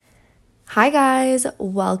Hi guys,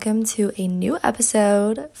 welcome to a new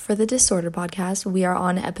episode for the Disorder Podcast. We are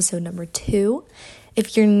on episode number 2.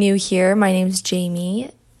 If you're new here, my name is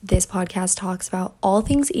Jamie. This podcast talks about all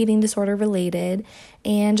things eating disorder related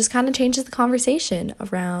and just kind of changes the conversation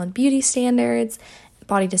around beauty standards,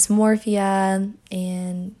 body dysmorphia,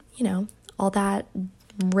 and, all that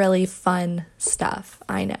really fun stuff,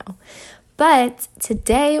 I know. But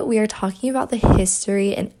today we are talking about the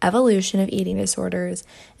history and evolution of eating disorders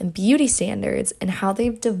and beauty standards and how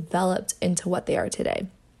they've developed into what they are today.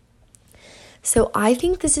 So I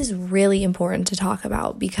think this is really important to talk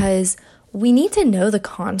about because we need to know the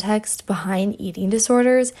context behind eating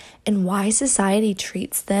disorders and why society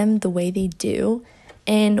treats them the way they do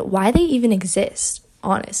and why they even exist,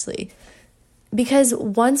 honestly. Because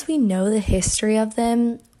once we know the history of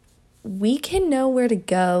them, we can know where to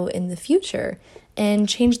go in the future and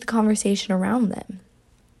change the conversation around them.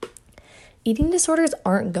 Eating disorders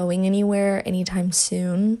aren't going anywhere anytime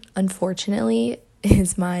soon, unfortunately,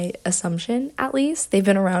 is my assumption, at least. They've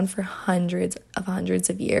been around for hundreds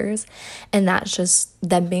of years, and that's just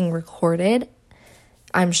them being recorded.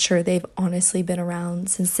 I'm sure they've honestly been around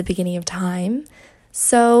since the beginning of time.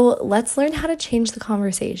 So let's learn how to change the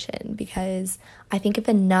conversation, because I think if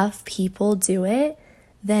enough people do it,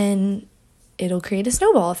 then it'll create a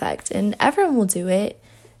snowball effect and everyone will do it,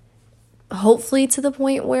 hopefully to the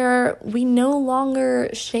point where we no longer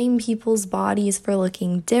shame people's bodies for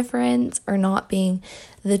looking different or not being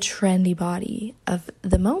the trendy body of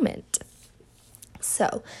the moment.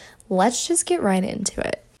 So let's just get right into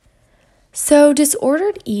it. So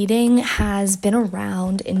disordered eating has been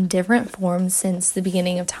around in different forms since the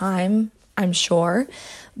beginning of time, I'm sure,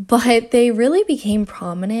 but they really became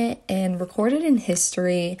prominent and recorded in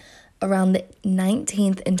history around the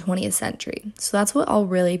 19th and 20th century. So that's what I'll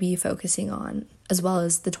really be focusing on, as well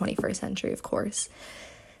as the 21st century, of course.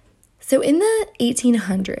 So in the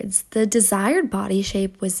 1800s, the desired body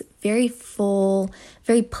shape was very full,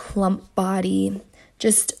 very plump body,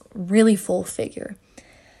 just really full figure.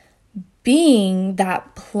 Being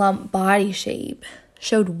that plump body shape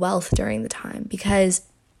showed wealth during the time because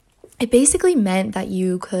it basically meant that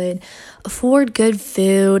you could afford good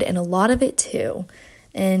food and a lot of it too.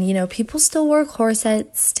 And, people still wore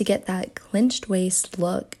corsets to get that clinched waist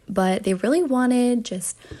look, but they really wanted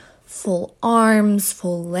just full arms,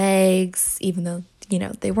 full legs, even though,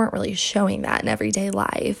 they weren't really showing that in everyday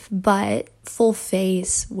life, but full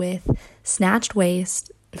face with snatched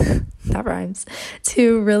waist, that rhymes,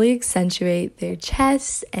 to really accentuate their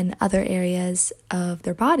chest and other areas of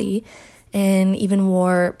their body, and even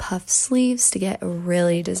wore puffed sleeves to get a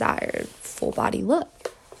really desired full body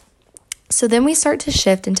look. So then we start to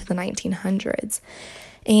shift into the 1900s.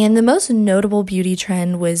 And the most notable beauty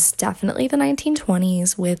trend was definitely the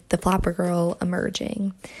 1920s with the flapper girl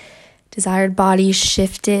emerging. Desired bodies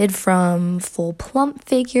shifted from full plump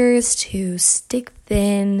figures to stick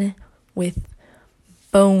thin with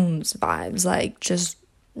bones vibes, like just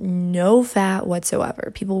no fat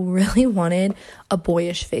whatsoever. People really wanted a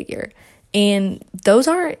boyish figure. And those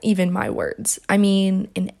aren't even my words. I mean,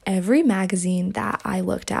 in every magazine that I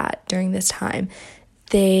looked at during this time,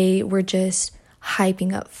 they were just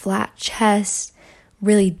hyping up flat chests,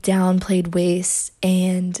 really downplayed waists,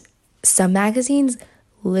 and some magazines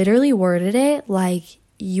literally worded it like,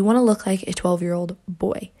 you want to look like a 12-year-old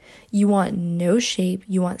boy. You want no shape,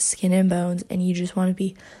 you want skin and bones, and you just want to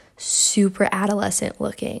be super adolescent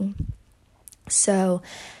looking. So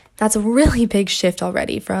that's a really big shift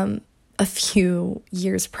already from a few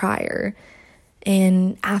years prior.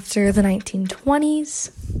 And after the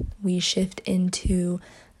 1920s, we shift into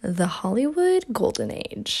the Hollywood Golden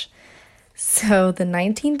Age. So the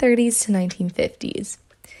 1930s to 1950s.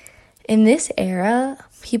 In this era,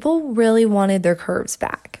 people really wanted their curves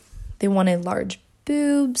back. They wanted large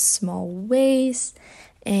boobs, small waists,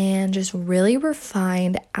 and just really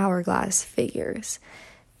refined hourglass figures.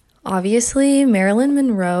 Obviously, Marilyn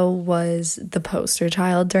Monroe was the poster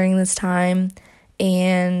child during this time,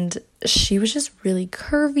 and she was just really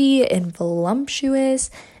curvy and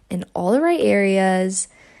voluptuous in all the right areas,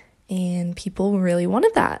 and people really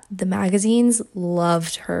wanted that. The magazines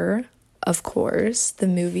loved her, of course. The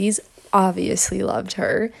movies obviously loved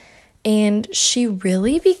her, and she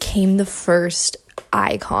really became the first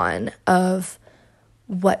icon of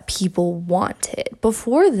what people wanted.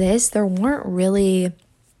 Before this, there weren't really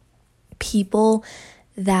people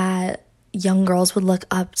that young girls would look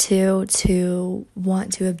up to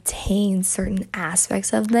want to obtain certain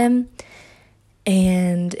aspects of them.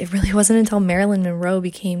 And it really wasn't until Marilyn Monroe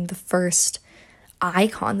became the first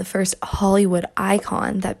icon, the first Hollywood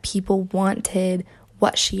icon, that people wanted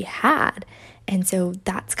what she had. And so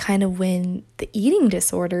that's kind of when the eating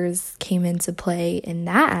disorders came into play in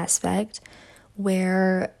that aspect,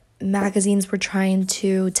 where magazines were trying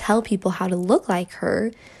to tell people how to look like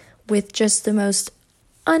her with just the most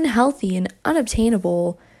unhealthy and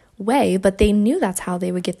unobtainable way, but they knew that's how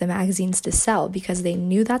they would get the magazines to sell because they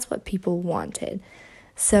knew that's what people wanted.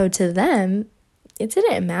 So to them, it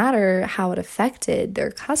didn't matter how it affected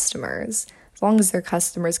their customers, as long as their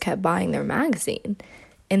customers kept buying their magazine.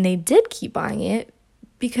 And they did keep buying it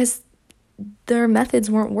because their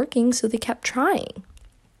methods weren't working, so they kept trying.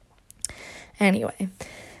 Anyway,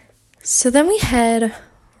 so then we head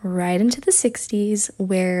right into the 60s,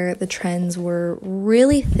 where the trends were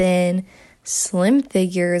really thin, slim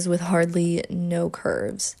figures with hardly no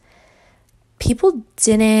curves. People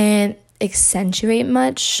didn't accentuate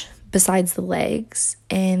much besides the legs,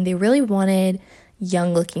 and they really wanted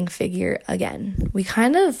young-looking figure again. We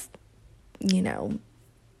kind of,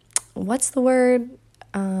 what's the word?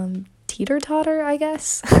 Teeter-totter, I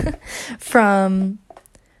guess, from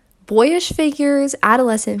boyish figures,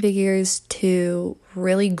 adolescent figures, to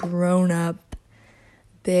really grown-up,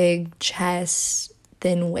 big chest,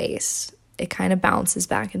 thin waist. It kind of bounces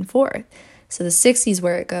back and forth. So the 60s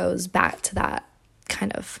where it goes back to that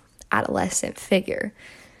kind of adolescent figure.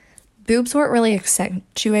 Boobs weren't really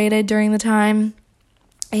accentuated during the time,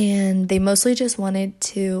 and they mostly just wanted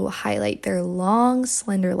to highlight their long,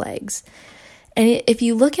 slender legs. And if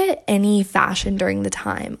you look at any fashion during the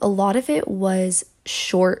time, a lot of it was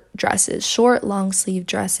short dresses, short, long-sleeve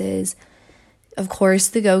dresses. Of course,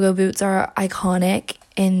 the go-go boots are iconic,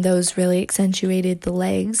 and those really accentuated the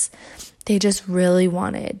legs. They just really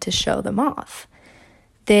wanted to show them off.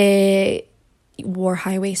 They wore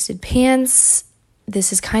high-waisted pants.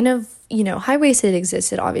 This is kind of, high-waisted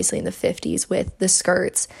existed obviously in the 50s with the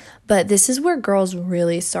skirts, but this is where girls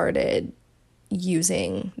really started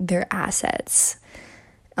using their assets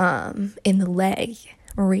in the leg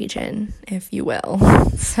region, if you will.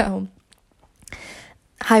 So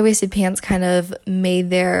high-waisted pants kind of made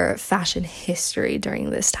their fashion history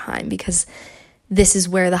during this time because this is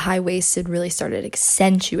where the high-waisted really started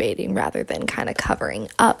accentuating rather than kind of covering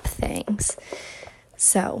up things.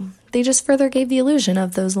 So they just further gave the illusion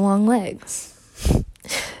of those long legs.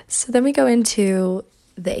 So then we go into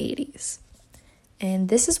the 80s. And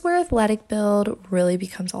this is where athletic build really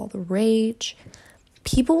becomes all the rage.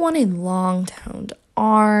 People wanted long-toned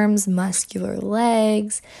arms, muscular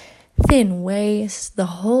legs, thin waist, the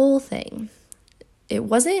whole thing. It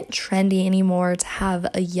wasn't trendy anymore to have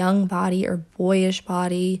a young body or boyish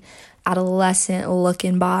body,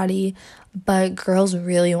 adolescent-looking body, but girls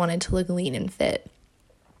really wanted to look lean and fit.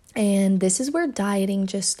 And this is where dieting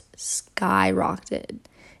just skyrocketed.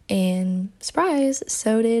 And surprise,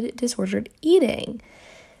 so did disordered eating.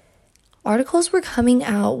 Articles were coming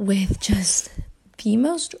out with just the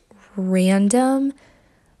most random,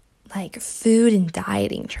 food and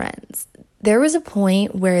dieting trends. There was a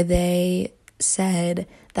point where they said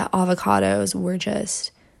that avocados were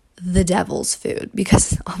just the devil's food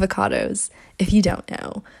because avocados, if you don't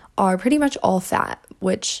know, are pretty much all fat,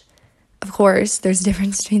 which, of course, there's a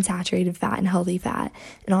difference between saturated fat and healthy fat,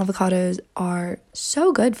 and avocados are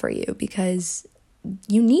so good for you because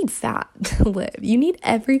you need fat to live. You need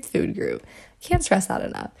every food group. Can't stress that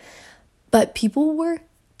enough. But people were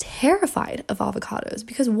terrified of avocados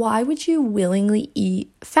because why would you willingly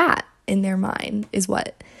eat fat in their mind is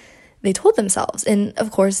what they told themselves. And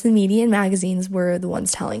of course, the media and magazines were the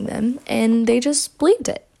ones telling them, and they just believed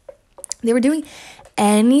it. They were doing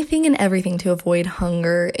anything and everything to avoid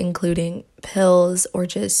hunger, including pills or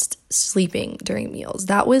just sleeping during meals.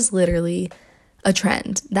 That was literally a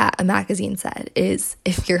trend that a magazine said is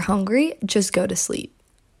if you're hungry, just go to sleep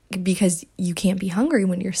because you can't be hungry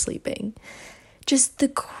when you're sleeping. Just the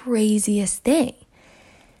craziest thing.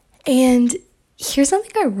 And here's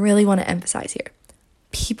something I really want to emphasize here.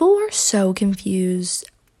 People were so confused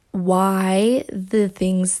why the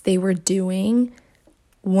things they were doing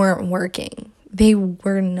weren't working. They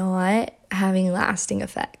were not having lasting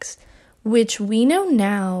effects, which we know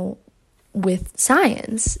now with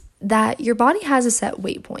science that your body has a set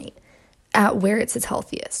weight point at where it's its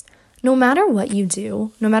healthiest. No matter what you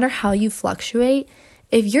do, no matter how you fluctuate,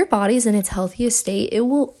 if your body's in its healthiest state, it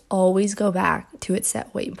will always go back to its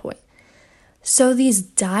set weight point. So these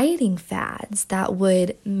dieting fads that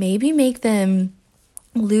would maybe make them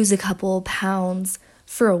lose a couple pounds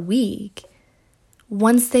for a week,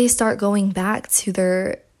 once they start going back to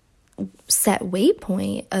their set weight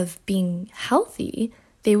point of being healthy,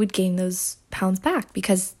 they would gain those pounds back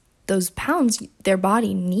because those pounds their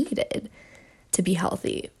body needed to be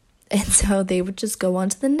healthy. And so they would just go on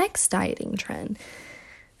to the next dieting trend.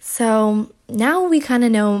 So now we kind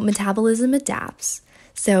of know metabolism adapts.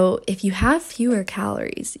 So if you have fewer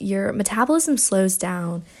calories, your metabolism slows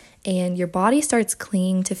down and your body starts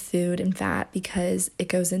clinging to food and fat because it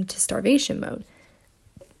goes into starvation mode.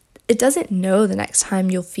 It doesn't know the next time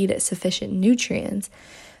you'll feed it sufficient nutrients.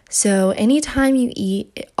 So anytime you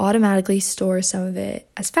eat, it automatically stores some of it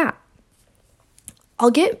as fat.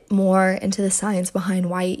 I'll get more into the science behind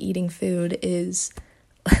why eating food is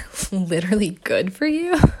literally good for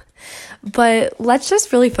you. But let's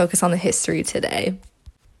just really focus on the history today.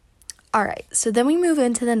 All right, so then we move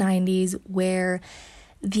into the 90s where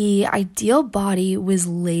the ideal body was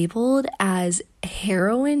labeled as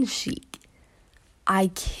heroin chic.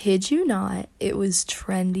 I kid you not, it was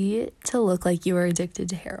trendy to look like you were addicted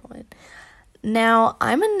to heroin. Now,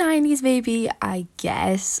 I'm a 90s baby, I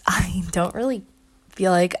guess. I don't really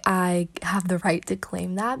feel like I have the right to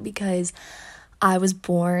claim that because I was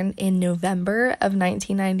born in November of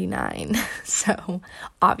 1999, so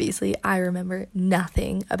obviously I remember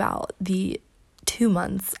nothing about the 2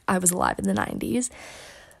 months I was alive in the 90s,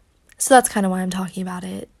 so that's kind of why I'm talking about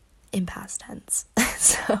it in past tense.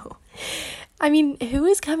 So, I mean, who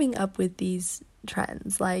is coming up with these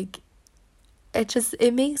trends? Like,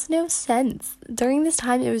 it makes no sense. During this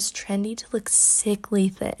time, it was trendy to look sickly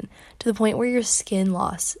thin, to the point where your skin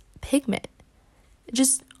lost pigment.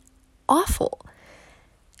 Just awful.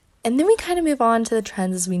 And then we kind of move on to the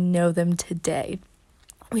trends as we know them today.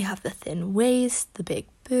 We have the thin waist, the big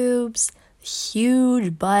boobs,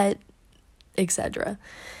 huge butt, etc.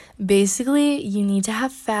 Basically, you need to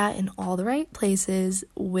have fat in all the right places,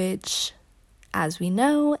 which, as we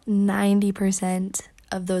know, 90%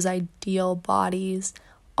 of those ideal bodies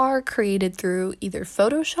are created through either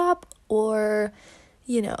Photoshop or,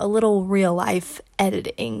 a little real life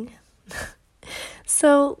editing.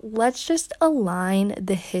 So let's just align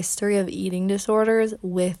the history of eating disorders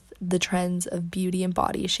with the trends of beauty and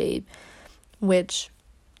body shape, which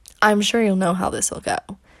I'm sure you'll know how this will go.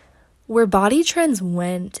 Where body trends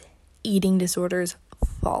went, eating disorders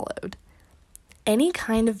followed. Any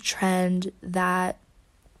kind of trend that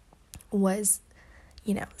was,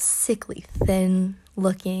 sickly thin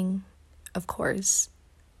looking, of course,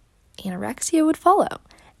 anorexia would follow.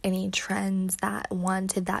 Any trends that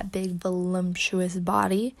wanted that big voluptuous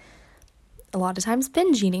body, a lot of times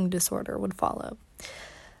binge eating disorder would follow.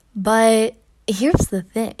 But here's the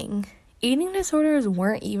thing, eating disorders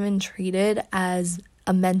weren't even treated as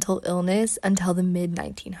a mental illness until the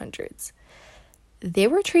mid-1900s. They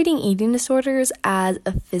were treating eating disorders as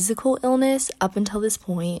a physical illness up until this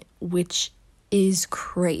point, which is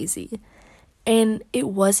crazy. And it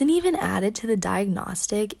wasn't even added to the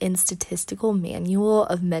Diagnostic and Statistical Manual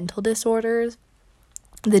of Mental Disorders,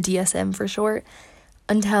 the DSM for short,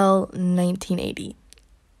 until 1980.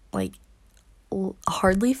 Like,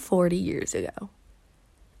 hardly 40 years ago.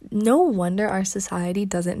 No wonder our society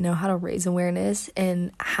doesn't know how to raise awareness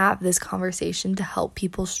and have this conversation to help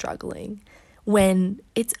people struggling, when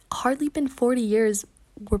it's hardly been 40 years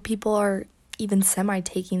where people are even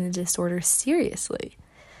semi-taking the disorder seriously.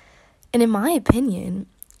 And in my opinion,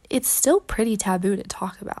 it's still pretty taboo to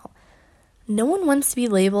talk about. No one wants to be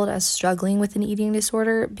labeled as struggling with an eating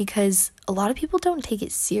disorder because a lot of people don't take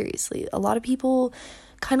it seriously. A lot of people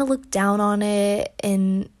kind of look down on it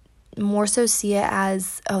and more so see it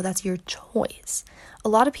as, oh, that's your choice. A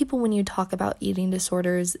lot of people, when you talk about eating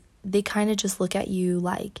disorders, they kind of just look at you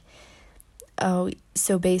like, oh,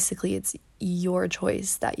 so basically it's your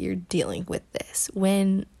choice that you're dealing with this,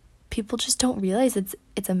 when people just don't realize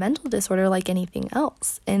it's a mental disorder like anything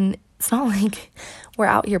else. And it's not like we're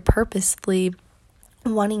out here purposefully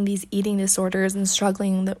wanting these eating disorders and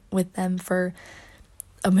struggling with them for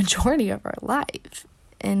a majority of our life.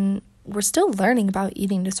 And we're still learning about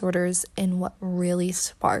eating disorders and what really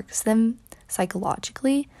sparks them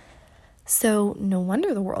psychologically. So no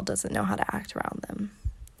wonder the world doesn't know how to act around them.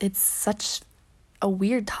 It's such a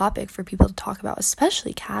weird topic for people to talk about,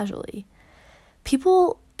 especially casually.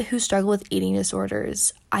 People who struggle with eating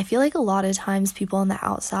disorders, I feel like a lot of times people on the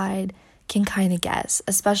outside can kind of guess,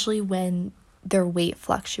 especially when their weight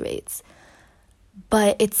fluctuates.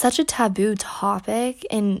 But it's such a taboo topic,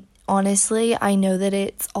 and honestly, I know that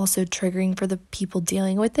it's also triggering for the people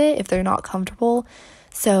dealing with it if they're not comfortable.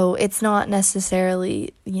 So it's not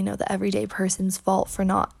necessarily, the everyday person's fault for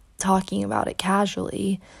not talking about it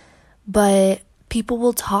casually, but people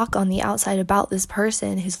will talk on the outside about this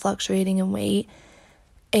person who's fluctuating in weight,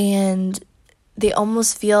 and they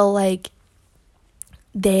almost feel like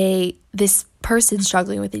this person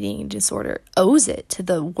struggling with an eating disorder owes it to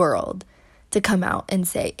the world to come out and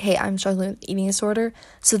say, hey, I'm struggling with eating disorder,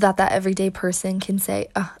 so that everyday person can say,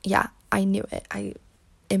 oh, yeah, I knew it.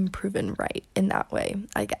 am proven right in that way,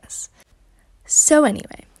 I guess. So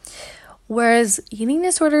anyway, whereas eating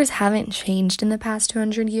disorders haven't changed in the past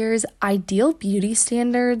 200 years, ideal beauty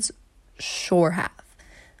standards sure have.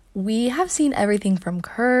 We have seen everything from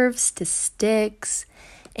curves to sticks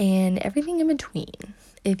and everything in between.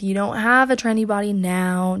 If you don't have a trendy body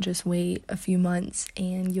now, just wait a few months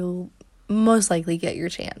and you'll most likely get your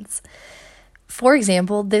chance. For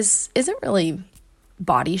example, this isn't really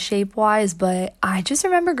body shape wise, but I just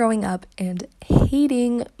remember growing up and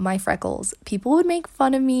hating my freckles. People would make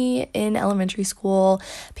fun of me in elementary school.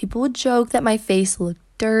 People would joke that my face looked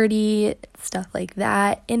dirty, stuff like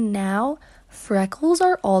that. And now freckles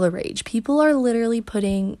are all the rage. People are literally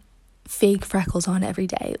putting fake freckles on every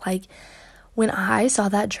day. Like, when I saw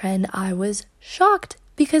that trend, I was shocked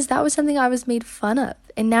because that was something I was made fun of.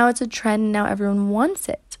 And now it's a trend and now everyone wants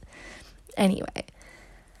it. Anyway,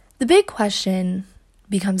 the big question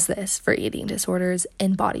becomes this for eating disorders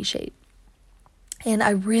and body shape. And I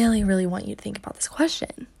really, really want you to think about this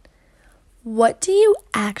question. What do you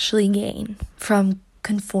actually gain from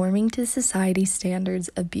conforming to society's standards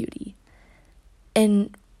of beauty?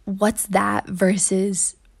 And what's that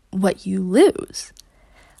versus what you lose?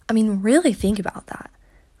 I mean, really think about that.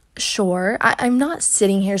 Sure, I'm not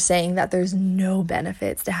sitting here saying that there's no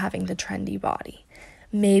benefits to having the trendy body.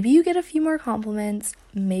 Maybe you get a few more compliments.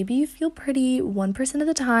 Maybe you feel pretty 1% of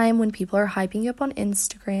the time when people are hyping you up on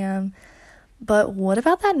Instagram. But what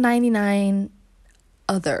about that 99%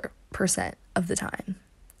 of the time?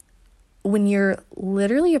 When you're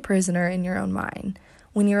literally a prisoner in your own mind,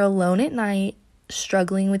 when you're alone at night,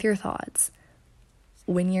 struggling with your thoughts,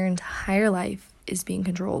 when your entire life is being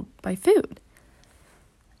controlled by food.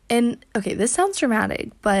 And okay, this sounds dramatic,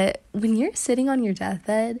 but when you're sitting on your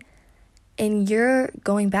deathbed and you're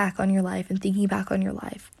going back on your life and thinking back on your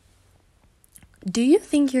life, do you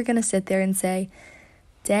think you're going to sit there and say,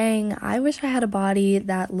 dang, I wish I had a body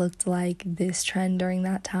that looked like this trend during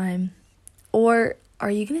that time? Or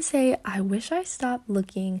are you going to say, I wish I stopped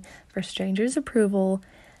looking for strangers' approval,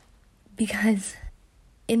 because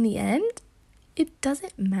in the end, it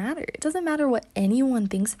doesn't matter. It doesn't matter what anyone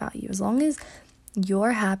thinks about you. As long as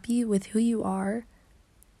you're happy with who you are,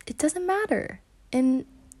 it doesn't matter. And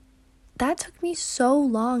that took me so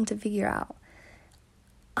long to figure out.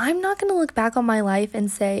 I'm not going to look back on my life and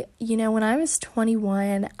say, when I was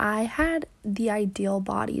 21, I had the ideal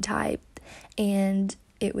body type and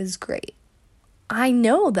it was great. I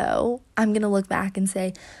know, though, I'm going to look back and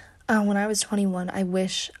say, when I was 21, I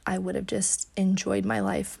wish I would have just enjoyed my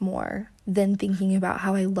life more than thinking about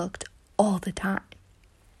how I looked all the time.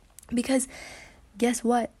 Because guess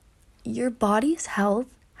what? Your body's health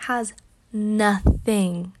has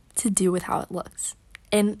nothing to do with how it looks.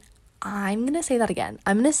 And I'm going to say that again.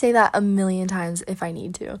 I'm going to say that a million times if I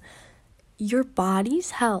need to. Your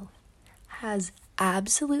body's health has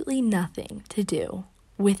absolutely nothing to do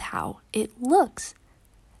with how it looks.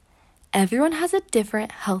 Everyone has a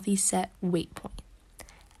different healthy set weight point.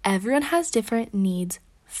 Everyone has different needs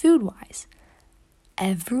food-wise.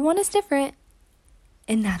 Everyone is different,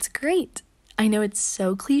 and that's great. I know it's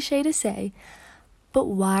so cliche to say, but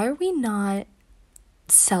why are we not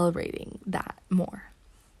celebrating that more?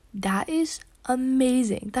 That is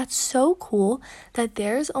amazing. That's so cool that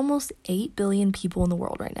there's almost 8 billion people in the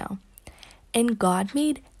world right now. And God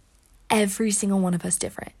made every single one of us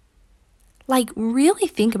different. Like, really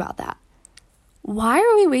think about that. Why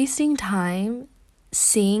are we wasting time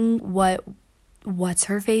seeing what's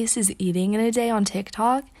her face is eating in a day on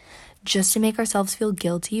TikTok just to make ourselves feel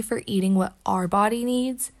guilty for eating what our body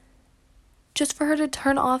needs, just for her to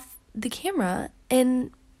turn off the camera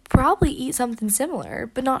and probably eat something similar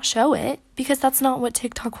but not show it, because that's not what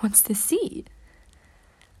TikTok wants to see.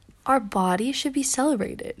 Our body should be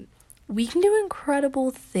celebrated. We can do incredible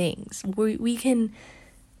things. We can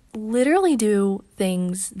literally do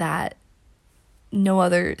things that no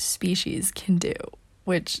other species can do,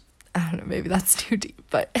 which, I don't know, maybe that's too deep,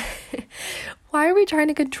 but why are we trying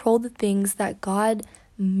to control the things that God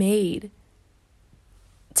made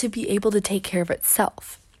to be able to take care of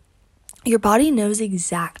itself? Your body knows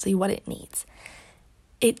exactly what it needs.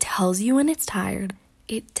 It tells you when it's tired.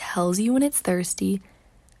 It tells you when it's thirsty.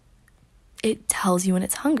 It tells you when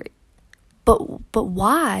it's hungry. But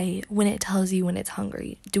why, when it tells you when it's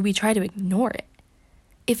hungry, do we try to ignore it?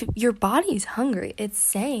 If your body's hungry, it's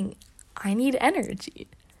saying, I need energy.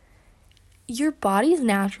 Your body's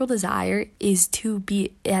natural desire is to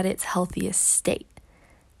be at its healthiest state.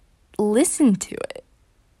 Listen to it.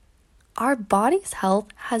 Our body's health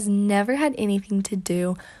has never had anything to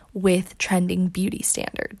do with trending beauty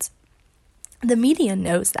standards. The media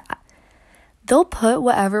knows that. they'll put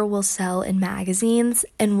whatever will sell in magazines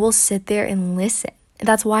and we'll sit there and listen.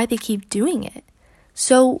 That's why they keep doing it.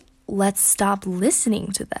 So let's stop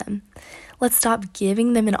listening to them. Let's stop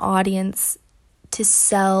giving them an audience to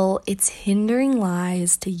sell its hindering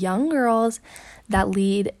lies to young girls that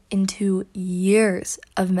lead into years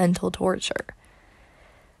of mental torture.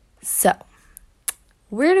 So,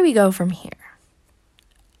 where do we go from here?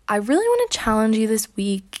 I really want to challenge you this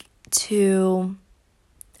week to,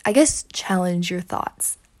 challenge your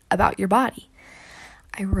thoughts about your body.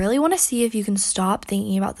 I really want to see if you can stop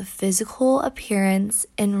thinking about the physical appearance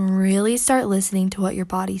and really start listening to what your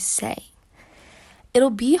body's saying. It'll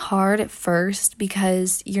be hard at first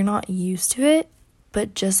because you're not used to it,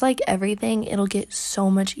 but just like everything, it'll get so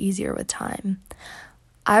much easier with time.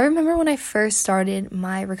 I remember when I first started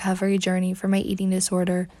my recovery journey for my eating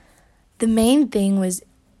disorder, the main thing was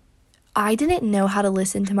I didn't know how to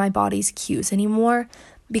listen to my body's cues anymore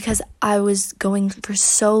because I was going for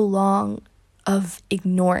so long of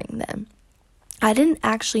ignoring them. I didn't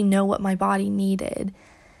actually know what my body needed.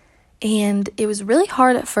 And it was really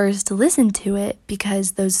hard at first to listen to it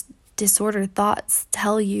because those disordered thoughts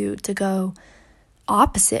tell you to go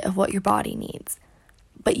opposite of what your body needs.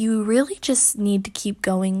 But you really just need to keep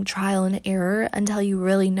going trial and error until you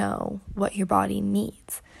really know what your body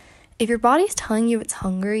needs. If your body's telling you it's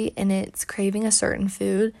hungry and it's craving a certain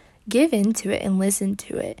food, give into it and listen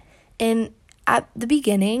to it. And at the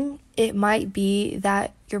beginning, it might be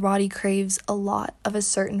that your body craves a lot of a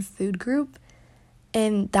certain food group,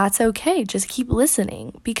 and that's okay. Just keep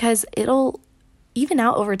listening because it'll even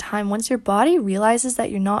out over time. Once your body realizes that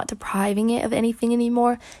you're not depriving it of anything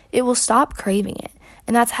anymore, it will stop craving it.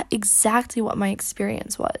 And that's exactly what my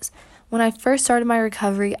experience was. When I first started my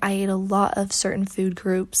recovery, I ate a lot of certain food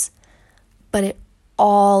groups, but it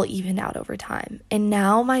all evened out over time. And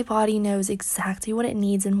now my body knows exactly what it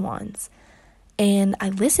needs and wants. And I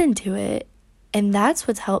listen to it, and that's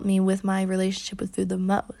what's helped me with my relationship with food the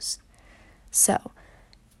most. So,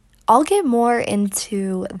 I'll get more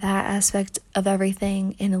into that aspect of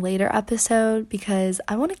everything in a later episode because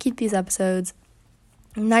I want to keep these episodes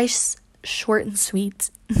nice, short, and sweet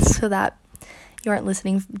so that you aren't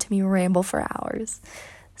listening to me ramble for hours.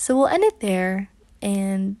 So we'll end it there,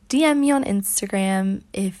 and DM me on Instagram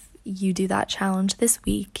if you do that challenge this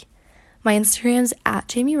week. My Instagram's at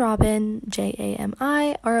Jamie Robben,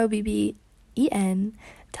 JAMIROBBEN.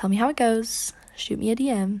 Tell me how it goes. Shoot me a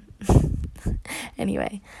DM.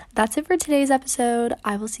 Anyway, that's it for today's episode.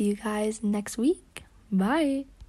 I will see you guys next week. Bye.